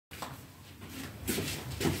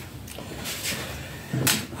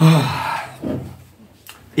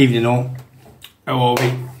Evening all. How are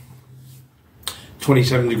we?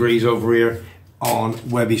 27 degrees over here on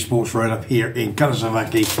WEBBY'S Sports Road up here in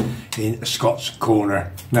Czechoslovakia in Scott's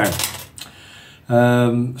Corner. Now,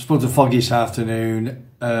 supposed to foggy this afternoon.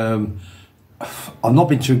 I've not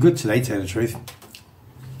been too good today, to tell you the truth,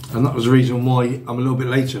 and that was the reason why I'm a little bit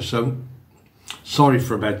later. So sorry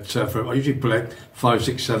for about. I usually pull out 5,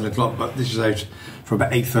 6, 7 o'clock, but this is out for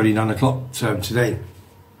about 8:30, 9 o'clock today.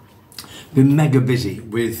 Been mega busy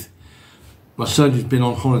with my son, who's been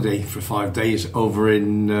on holiday for 5 days over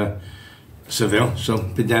in Seville. So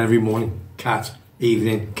been down every morning, cat,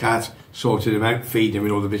 evening, cat, sorting him out, feeding him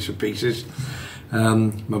with all the bits and pieces.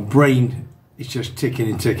 My brain is just ticking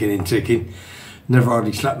and ticking and ticking. Never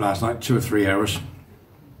hardly slept last night, 2 or 3 hours.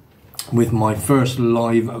 With my first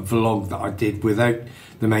live vlog that I did without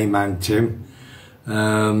the main man Tim,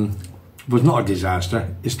 was not a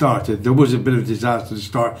disaster. It started, there was a bit of a disaster to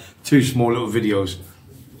start, 2 small little videos,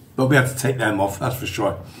 but we have to take them off, that's for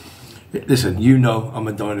sure. Listen, you know I'm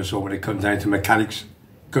a dinosaur when it comes down to mechanics,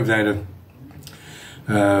 comes down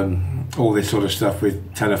to all this sort of stuff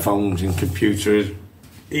with telephones and computers,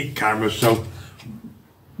 cameras, so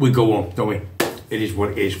we go on, don't we? It is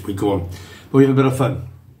what it is, we go on. But we have a bit of fun.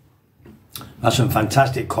 Had some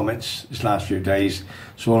fantastic comments this last few days,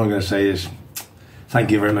 so all I'm going to say is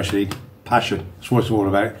thank you very much, Lee. Passion, it's what it's all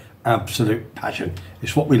about. Absolute passion.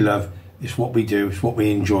 It's what we love, it's what we do, it's what we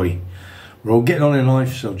enjoy. We're all getting on in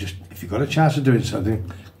life, so just if you've got a chance of doing something,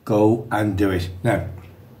 go and do it. Now,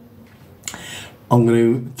 I'm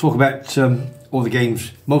going to talk about all the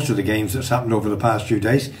games, most of the games that's happened over the past few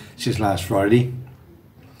days since last Friday.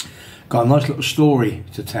 Got a nice little story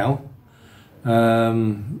to tell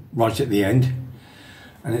right at the end,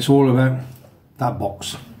 and it's all about that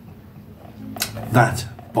box. That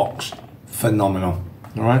box, phenomenal.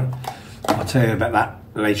 All right, I'll tell you about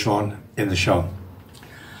that later on in the show.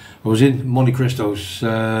 I was in Monte Cristo's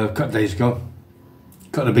a couple of days ago.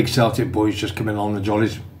 Got the big Celtic boys just coming on the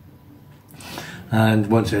jollies, and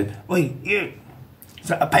one said, "Wait, you, is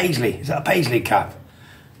that a Paisley? Is that a Paisley cap?"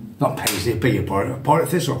 Not Paisley, beg your pardon. Part of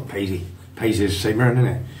Thistle, Paisley. Paisley is St Mirren, isn't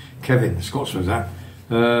it? Kevin, the Scotsman's that.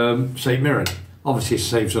 St Mirren. Obviously it's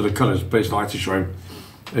the same sort of colours, but it's like to show him.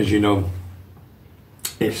 As you know,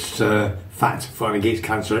 it's fat, fighting against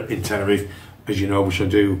cancer in Tenerife. As you know, which I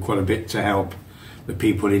do quite a bit to help the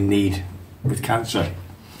people in need with cancer.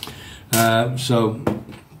 So,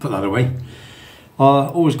 put that away. I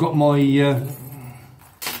always got my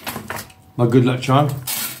my good luck charm.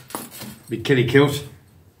 My kitty kills.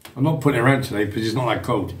 I'm not putting it around today because it's not that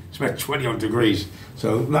cold. It's about 20 odd degrees.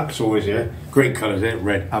 So that's always here. Great colours, isn't it?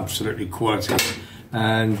 Red, absolutely quality.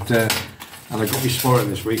 And I got me sparring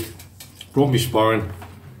this week. Brought me sparring.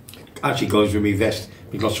 Actually goes with me vest.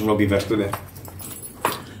 My glossy rugby vest in it.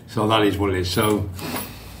 So that is what it is. So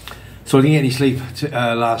I didn't get any sleep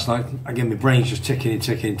last night. Again, my brain's just ticking and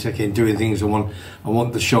ticking and ticking, doing things I want. I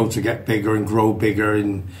want the show to get bigger and grow bigger,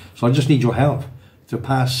 and so I just need your help to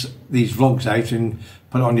pass these vlogs out and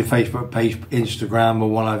put it on your Facebook page, Instagram, or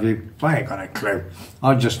what have you. I ain't got a clue.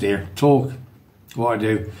 I'm just here, talk what I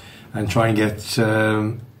do, and try and get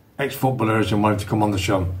ex-footballers and whatever to come on the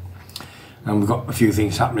show. And we've got a few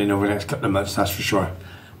things happening over the next couple of months, that's for sure.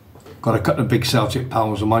 Got a couple of big Celtic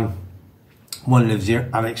pals of mine. One lives here,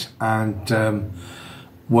 Alex, and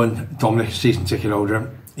one, Dominic, season ticket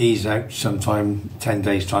holder. He's out sometime, 10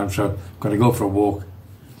 days time, so I'm going to go for a walk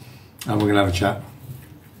and we're going to have a chat.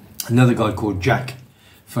 Another guy called Jack,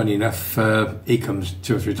 funny enough, he comes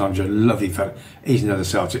 2 or 3 times a year, lovely fella. He's another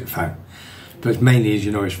Celtic fan. But mainly, as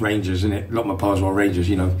you know, it's Rangers, isn't it? A lot of my pals are Rangers,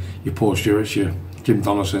 you know, your Paul Stewarts, your Jim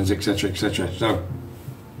Donaldsons, etc, etc. So,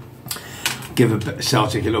 give a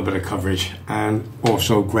Celtic a little bit of coverage. And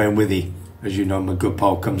also Graham Withy, as you know, my good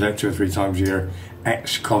pal, comes out 2 or 3 times a year.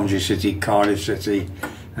 Ex-Coventry City, Cardiff City,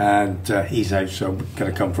 and he's out, so I'm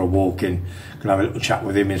going to come for a walk and going to have a little chat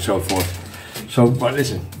with him and so forth. So, right,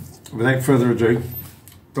 listen, without further ado,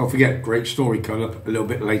 don't forget, great story coming up a little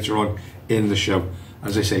bit later on in the show.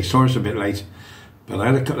 As I say, sorry it's a bit late, but I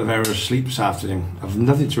had a couple of hours of sleep this afternoon. I've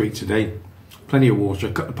nothing to eat today, plenty of water,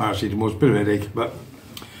 cut the paracetamol, it's a bit of a headache, but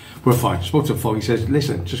we're fine. Spoke to Foggy, he says,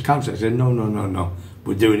 listen, just cancel it. I said, no,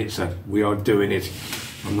 we're doing it, sir. We are doing it.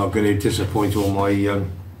 I'm not going to disappoint all my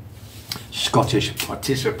Scottish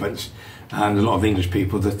participants and a lot of English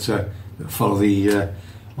people that follow the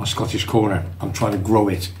my Scottish Corner. I'm trying to grow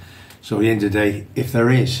it. So at the end of the day, if there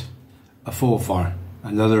is a Forfar,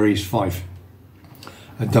 another East Fife,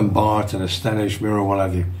 a Dumbarton, a Stenhouse Mirror, what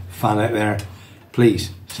have you, fan out there,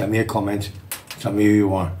 please send me a comment, tell me who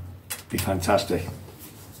you are. It'd be fantastic.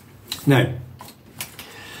 Now,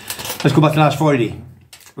 let's go back to last Friday.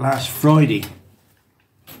 last Friday,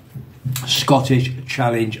 Scottish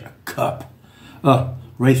Challenge Cup.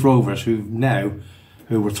 Wraith Rovers, who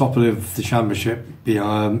were top of the championship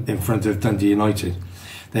in front of Dundee United.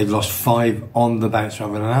 They've lost 5 on the bounce,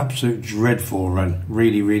 having an absolute dreadful run.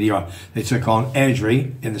 Really, really are. They took on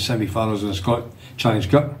Airdrie in the semi-finals of the Scottish Challenge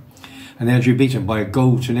Cup, and Airdrie beat them by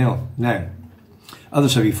 1-0. Now, other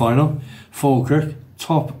semi-final, Falkirk,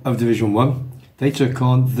 top of Division 1. They took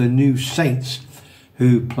on the New Saints,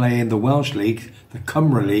 who play in the Welsh League, the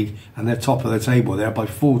Cymru League, and they're top of the table. They're by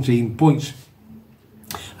 14 points.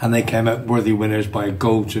 And they came out worthy winners by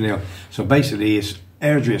 1-0. So basically, it's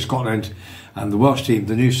Airdrie of Scotland and the Welsh team,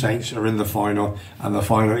 the New Saints, are in the final. And the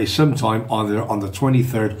final is sometime either on the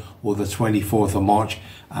 23rd or the 24th of March.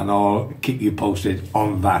 And I'll keep you posted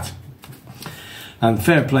on that. And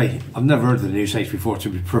fair play. I've never heard of the New Saints before, to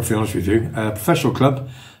be perfectly honest with you. Professional club.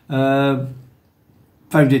 Founded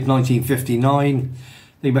 1959.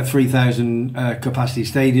 I think about 3,000 capacity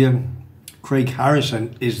stadium. Craig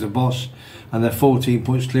Harrison is the boss, and they're 14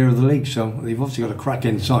 points clear of the league, so they've obviously got a crack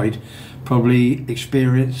inside, probably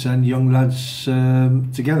experience and young lads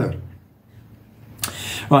together.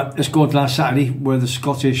 Right, let's go on to last Saturday, where the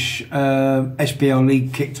Scottish SPL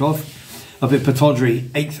League kicked off. Up at Pittodrie,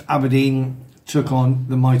 8th Aberdeen took on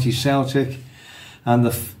the mighty Celtic,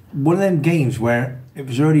 and one of them games where it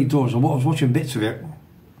was early doors, and I was watching bits of it.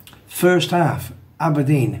 First half,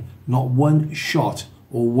 Aberdeen, not one shot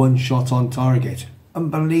or one shot on target.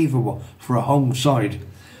 Unbelievable for a home side.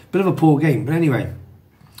 Bit of a poor game, but anyway,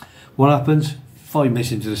 what happens? 5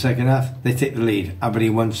 minutes into the second half, they take the lead.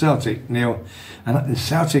 Aberdeen 1, Celtic 0, and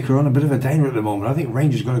Celtic are on a bit of a downer at the moment. I think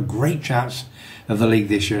Rangers got a great chance of the league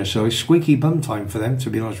this year, so it's squeaky bum time for them, to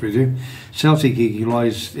be honest with you. Celtic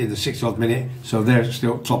equalised in the 60th minute, so they're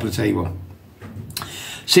still top of the table.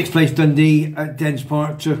 6th place Dundee at Dens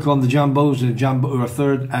Park took on the Jambos, and who are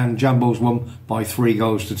third, and Jambos won by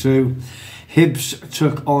 3-2. Hibs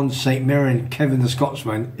took on St Mirren. Kevin the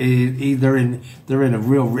Scotsman, they're in a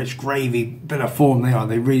real rich gravy bit of form. They are.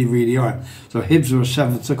 They really, really are. So Hibs were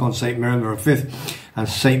 7th, took on St Mirren, were 5th, and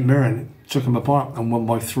St Mirren took them apart and won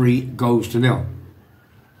by 3-0.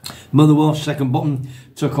 Motherwell, second bottom,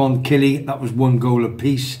 took on Killy. That was 1 goal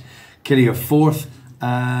apiece. Killy are 4th,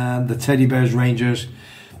 and the Teddy Bears Rangers,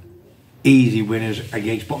 easy winners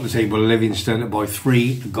against bottom of the table Livingston by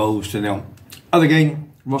 3-0. Other game,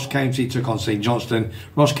 Ross County took on St Johnstone.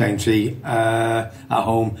 Ross County at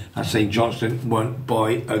home, and St Johnstone won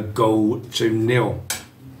by 1-0.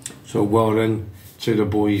 So well done to the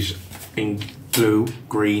boys in blue,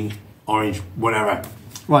 green, orange, whatever.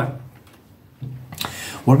 Right.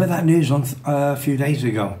 What about that news on a few days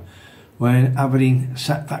ago when Aberdeen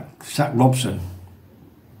sacked Robson,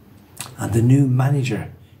 and the new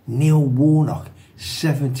manager, Neil Warnock,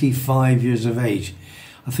 75 years of age.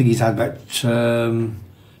 I think he's had about,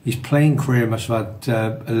 his playing career must have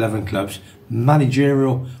had 11 clubs.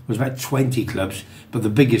 Managerial was about 20 clubs, but the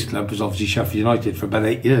biggest club was obviously Sheffield United for about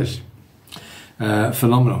 8 years.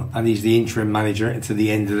 Phenomenal. And he's the interim manager until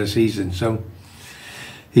the end of the season. So,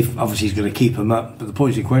 obviously he's going to keep him up. But the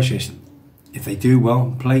point in question is, if they do well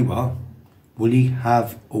and play well, will he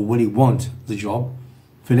have, or will he want the job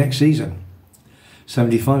for next season?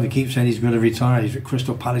 75, he keeps saying he's going to retire. He's at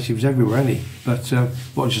Crystal Palace, he was everywhere, isn't he? But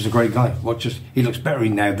Watch is a great guy. He looks better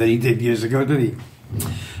now than he did years ago, didn't he?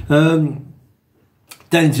 Down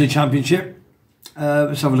into the Championship.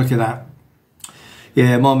 Let's have a look at that.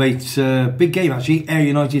 Yeah, my mate, big game actually. Ayr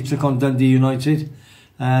United took on Dundee United.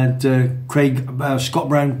 And Scott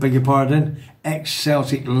Brown, beg your pardon,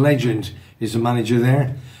 ex-Celtic legend, is the manager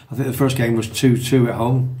there. I think the first game was 2-2 at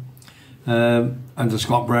home. Under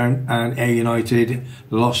Scott Brown, and Ayr United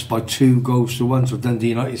lost by 2-1, so Dundee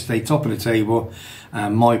United stayed top of the table.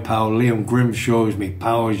 And my pal Liam Grimshaw is me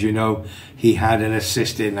pal, as you know, he had an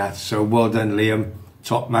assist in that, so well done Liam,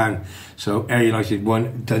 top man. So Ayr United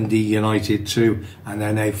 1, Dundee United 2, and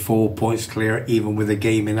then they 4 points clear, even with a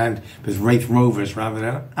game in hand, with Wraith Rovers having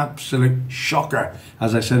an absolute shocker,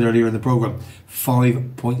 as I said earlier in the programme,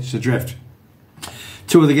 5 points adrift.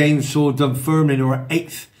 2 of the games saw Dunfermline, who are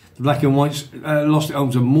 8th. The Black and Whites lost at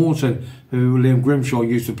home to Morton, who Liam Grimshaw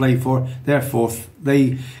used to play for. They're 4th.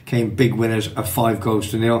 They came big winners of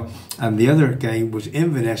 5-0. And the other game was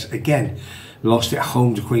Inverness, again, lost at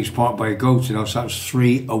home to Queen's Park by 1-0. So that was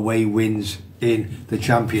 3 away wins in the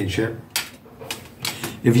Championship.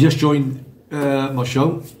 If you just joined my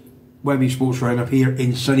show, WEBBY'S Sports Roundup here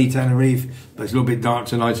in sunny Tenerife, but it's a little bit dark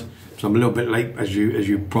tonight, so I'm a little bit late, as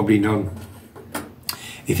you probably know.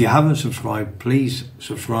 If you haven't subscribed, please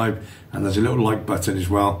subscribe, and there's a little like button as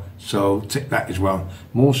well, so tick that as well.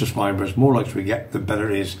 More subscribers, more likes we get, the better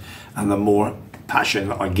it is, and the more passion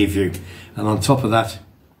that I give you. And on top of that,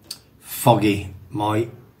 Foggy, my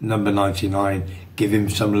number 99, give him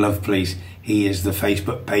some love please. He is the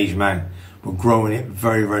Facebook page man. We're growing it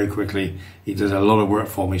very, very quickly. He does a lot of work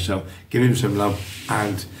for me, so give him some love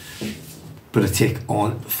and put a tick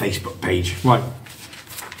on the Facebook page. Right,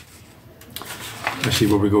 let's see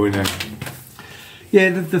where we're going now. Yeah,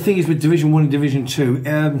 the thing is with Division 1 and Division 2,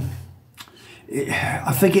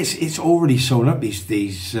 I think it's already sewn up,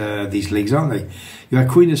 these leagues, aren't they? You had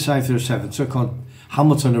Queen of South who were 7th, took on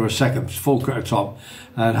Hamilton who were 2nd, Falkirk at top,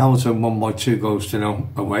 and Hamilton won by 2 goals to 0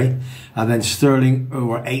 away. And then Stirling who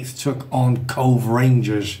were 8th took on Cove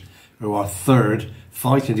Rangers who are 3rd,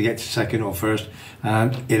 fighting to get to 2nd or 1st,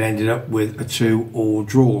 and it ended up with a 2-2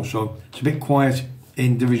 draw. So it's a bit quiet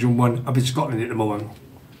in Division 1 up in Scotland at the moment.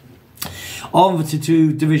 On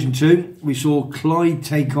to Division 2, we saw Clyde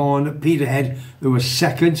take on Peterhead, who were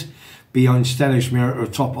 2nd, behind Stenhousemuir, who are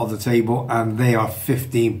top of the table, and they are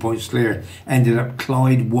 15 points clear. Ended up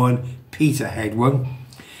Clyde 1, Peterhead 1.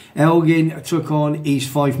 Elgin took on East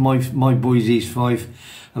Fife, my boys East Fife.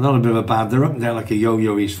 Another bit of a bad, they're up and down like a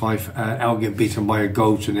yo-yo, East Fife. Elgin beaten by a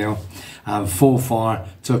goal to 0. And Forfar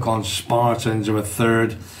took on Spartans, who were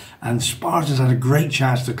 3rd. And Spartans had a great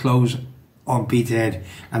chance to close on Peterhead,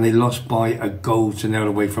 and they lost by a goal to 0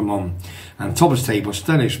 away from home. And top of the table,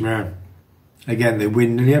 Stenhousemuir, again they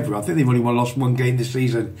win nearly everywhere. I think they've only lost 1 game this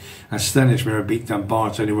season, and Stenhousemuir beat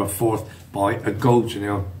Dumbarton, who were 4th, by a goal to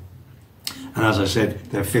 0. And as I said,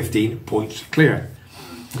 they're 15 points clear.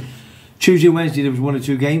 Tuesday and Wednesday there was 1 or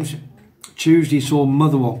 2 games. Tuesday saw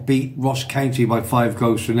Motherwell beat Ross County by 5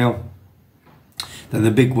 goals to 0. Then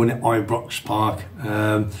the big one at Ibrox Park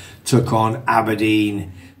took on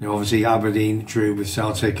Aberdeen. Now obviously Aberdeen drew with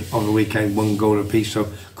Celtic on the weekend, 1 goal apiece, so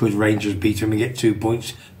could Rangers beat them and get 2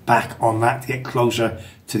 points back on that to get closer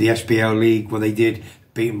to the SPL League, where they did,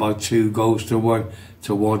 beaten by 2 goals to 1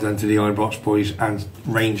 to well done to the Ibrox boys and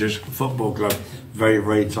Rangers Football Club. Very,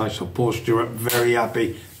 very tight. So Paul Stewart very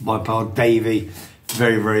happy, my pal Davey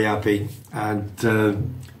very, very happy, and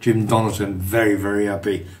Jim Donaldson very, very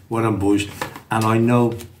happy. Well done boys. And I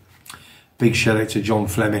know, big shout out to John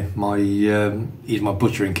Fleming, he's my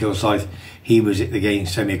butcher in Kilsyth. He was at the game,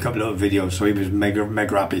 sent me a couple of videos, so he was mega,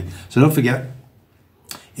 mega happy. So don't forget,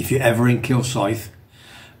 if you're ever in Kilsyth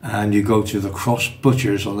and you go to the Cross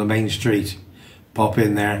Butchers on the main street, pop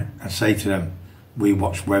in there and say to them, we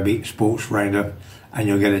watch Webby Sports Roundup, and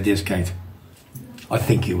you'll get a discount. I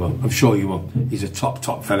think you will, I'm sure you will. He's a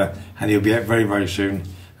top fella, and he'll be out very, very soon,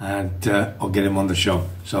 and I'll get him on the show.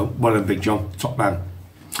 So well done, Big John, top man.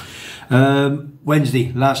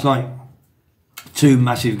 Wednesday, last night, 2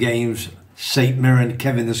 massive games. St Mirren,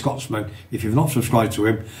 Kevin the Scotsman. If you've not subscribed to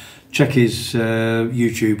him, check his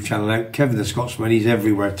YouTube channel out. Kevin the Scotsman, he's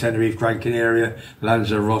everywhere. Tenerife, Gran Canaria,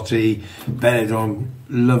 Lanzarote, Benidorm.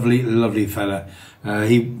 Lovely, lovely fella.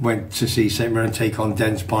 He went to see St Mirren take on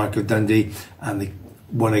Dens Park of Dundee, and they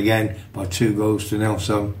won again by 2 goals to 0.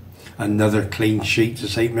 So another clean sheet to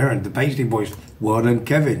St Mirren. The Paisley boys, well done,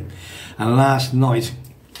 Kevin. And last night,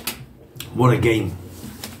 what a game.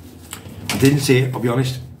 I didn't see it, I'll be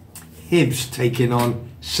honest. Hibs taking on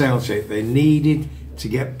Celtic. They needed to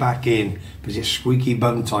get back in because it's squeaky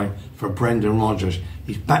bum time for Brendan Rodgers.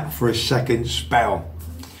 He's back for his 2nd spell.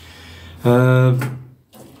 1-0,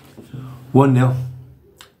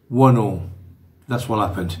 1-1. That's what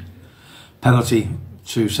happened. Penalty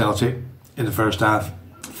to Celtic in the first half.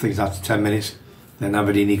 I think it's after 10 minutes. Then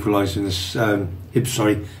Aberdeen equalised in the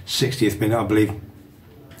 60th minute, I believe.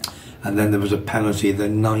 And then there was a penalty in the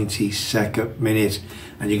 92nd minute,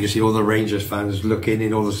 and you can see all the Rangers fans looking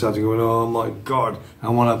in all of a sudden going, oh my God.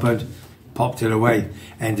 And what happened? Popped it away.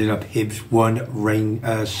 Ended up Hibs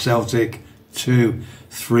 1, Celtic 2.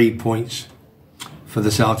 3 points for the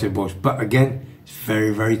Celtic boys. But again, it's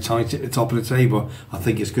very, very tight at the top of the table. I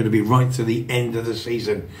think it's going to be right to the end of the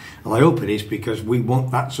season. And I hope it is, because we want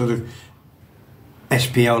that sort of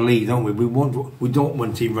SPL league, don't we? We don't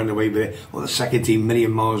want team run away with it, or the 2nd team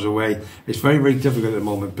million miles away. It's very, very difficult at the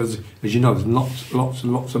moment, but as you know, there's lots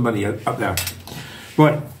and lots of money up there.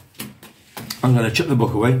 Right, I'm going to chuck the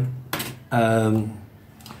book away.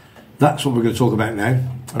 That's what we're going to talk about now.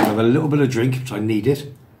 I'm going to have a little bit of drink, because I need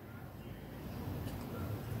it.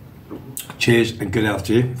 Cheers and good health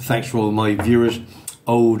to you. Thanks for all my viewers,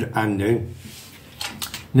 old and new.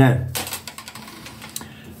 Now,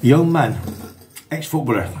 a young man,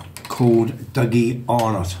 ex-footballer called Dougie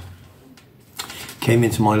Arnott, came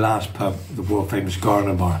into my last pub, the world famous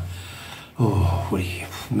Garden Bar,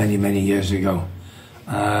 many years ago,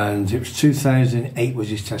 and it was 2008 was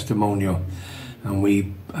his testimonial, and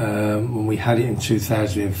when we had it in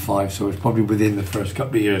 2005, so it was probably within the first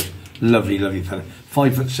couple of years Lovely, lovely fella.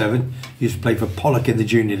 5'7", used to play for Pollock in the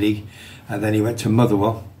Junior League, and then he went to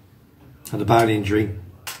Motherwell, had a bad injury,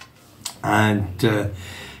 and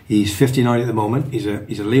he's 59 at the moment. He's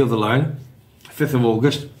a Leo the Lion, 5th of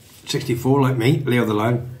August, 64 like me, Leo the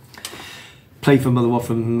Lion. Played for Motherwell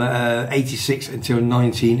from 86 until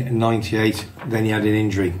 1998. Then he had an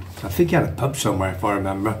injury. I think he had a pub somewhere, if I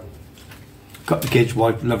remember. Got the kids,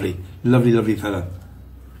 wife, lovely, lovely, lovely fella.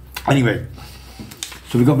 Anyway,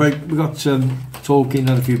 so we got talking,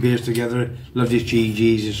 had a few beers together, loved his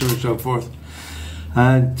GGs and so on and so forth,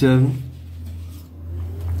 and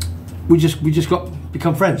we just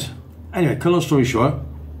become friends. Anyway, cut long story short,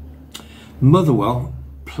 Motherwell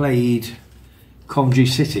played Coventry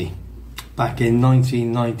City back in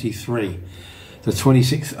 1993, the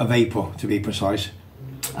 26th of April to be precise,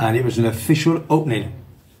 and it was an official opening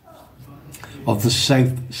of the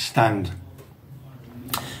South Stand,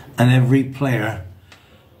 and every player,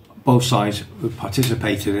 both sides, who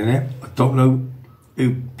participated in it, I don't know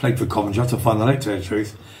who played for Coventry, I have to find that out, to tell you the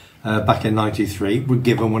truth, back in 93, were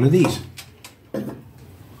given one of these.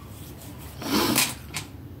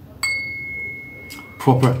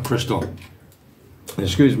 Proper crystal.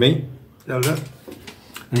 Excuse me. And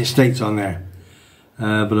it states on there,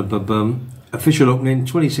 official opening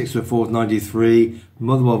 26th of the 4th 93,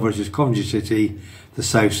 Motherwell versus Coventry City, the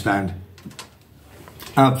South Stand.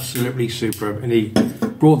 Absolutely superb, and he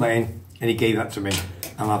brought that in and he gave that to me,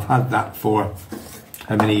 and I've had that for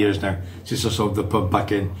how many years now, since I sold the pub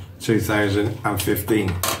back in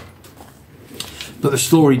 2015. But the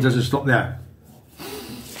story doesn't stop there.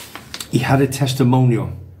 He had a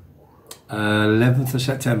testimonial 11th of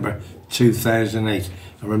September 2008.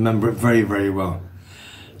 I remember it very, very well.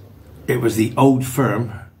 It was the Old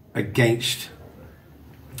Firm against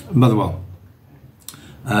Motherwell,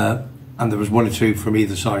 and there was one or two from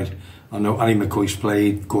either side. I know Ali McCoy's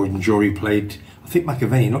played, Gordon Jory played, I think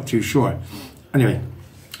McAvenny, not too sure. Anyway,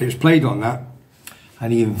 it was played on that,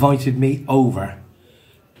 and he invited me over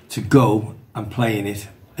to go and play in it,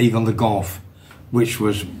 even the golf, which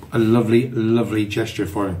was a lovely, lovely gesture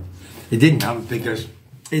for him. It didn't happen because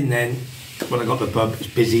in then, when I got the pub, it's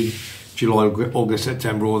busy, July, August,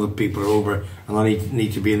 September, all the people are over, and I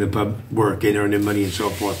need to be in the pub working, earning money and so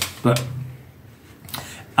forth. But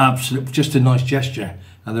absolute, just a nice gesture.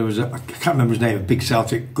 And there was I can't remember his name, a big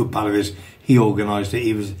Celtic, good pal of his, he organised it,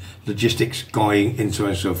 he was logistics guy into it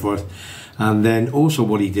and so forth. And then also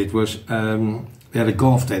what he did was, they had a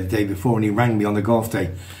golf day the day before, and he rang me on the golf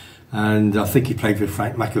day. And I think he played with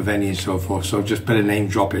Frank McAvenny and so forth, so just put a name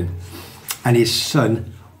drop in. And his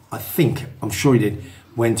son, I'm sure he did,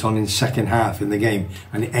 went on in second half in the game,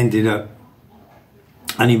 and it ended up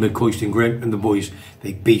Annie McCoy and Grim and the boys,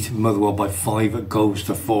 they beat Motherwell by 5 goals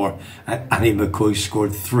to 4, and Annie McCoy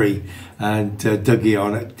scored 3, and Dougie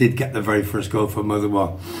Arnott did get the very first goal for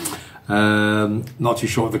Motherwell. Not too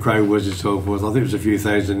sure what the crowd was and so forth, I think it was a few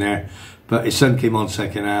thousand there, but his son came on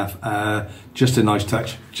second half. Just a nice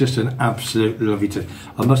touch, just an absolute lovely touch.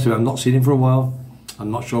 I must admit, I've not seen him for a while.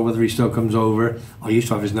 I'm not sure whether he still comes over. I used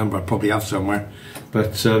to have his number, I probably have somewhere,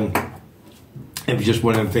 but it was just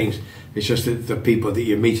one of them things. It's just that the people that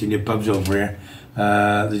you meet in your pubs over here,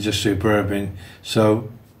 they're just superb. And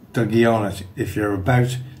so, Dougie Arnott, if you're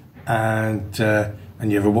about and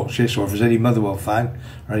you ever watch this, or if there's any Motherwell fan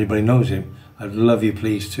or anybody knows him, I'd love you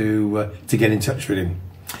please to get in touch with him.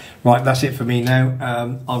 Right, that's it for me now.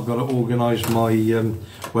 I've got to organise my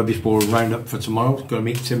WEBBY'S Ball roundup for tomorrow. I'm going to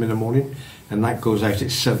meet Tim in the morning, and that goes out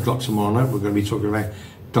at 7 o'clock tomorrow night. We're going to be talking about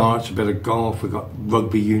darts, a bit of golf, we've got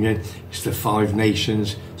rugby union, it's the 5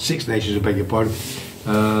 nations, 6 nations, I beg your pardon.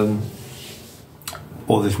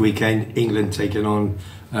 All this weekend, England taking on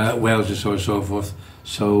Wales and so on and so forth.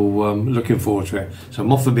 So looking forward to it. So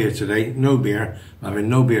I'm off the beer today, no beer, I'm having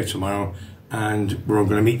no beer tomorrow, and we're all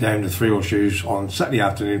going to meet down the 3 Horseshoes on Saturday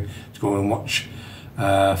afternoon to go and watch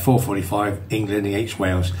 4:45 England against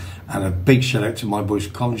Wales. And a big shout out to my boys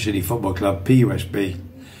Coventry City Football Club, PUSB,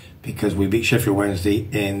 because we beat Sheffield Wednesday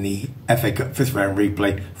in the FA Cup 5th round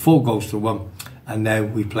replay, 4 goals to 1, and now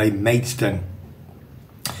we play Maidstone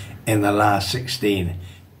in the last 16.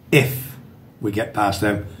 If we get past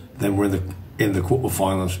them, then we're in the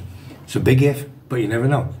quarterfinals. It's a big if, but you never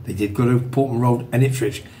know. They did go to Portman Road and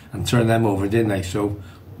Ipswich and turn them over, didn't they? So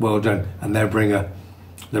well done, and they'll bring a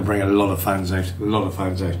lot of fans out,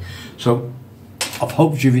 So I've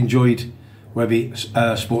hoped you've enjoyed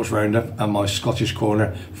WEBBY Sports Roundup and my Scottish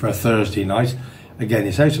Corner for a Thursday night. Again,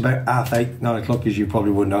 it's out about 8:30, 9 o'clock, as you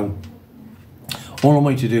probably would know. All I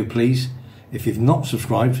want you to do, please, if you've not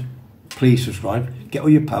subscribed, please subscribe. Get all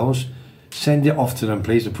your pals, send it off to them,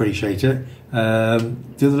 please, appreciate it. Do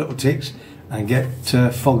the little ticks, and get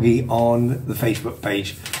Foggy on the Facebook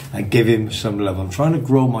page and give him some love. I'm trying to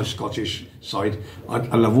grow my Scottish side.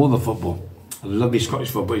 I love all the football. I love my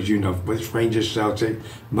Scottish football, as you know, whether it's Rangers, Celtic,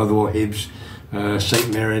 Motherwell, Hibs,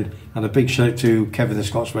 St Mirren, and a big shout out to Kevin the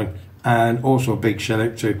Scotsman, and also a big shout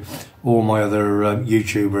out to all my other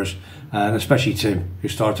YouTubers, and especially Tim, who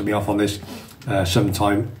started me off on this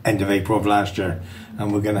sometime end of April of last year,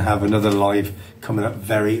 and we're going to have another live coming up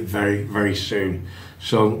very, very, very soon.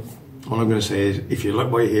 So all I'm going to say is, if you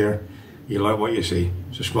like what you hear, you like what you see,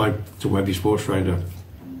 subscribe to WEBBY'S Sports Roundup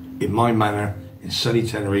in my manor in sunny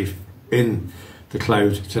Tenerife, in the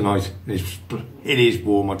clouds tonight. It is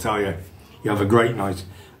warm, I tell you. You have a great night,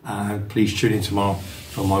 and please tune in tomorrow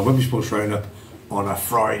for my WEBBY'S Sports Roundup on a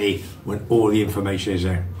Friday when all the information is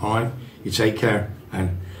there. Alright, you take care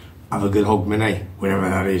and have a good hog minute, whatever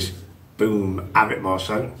that is. Boom, have it, my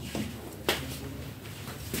son.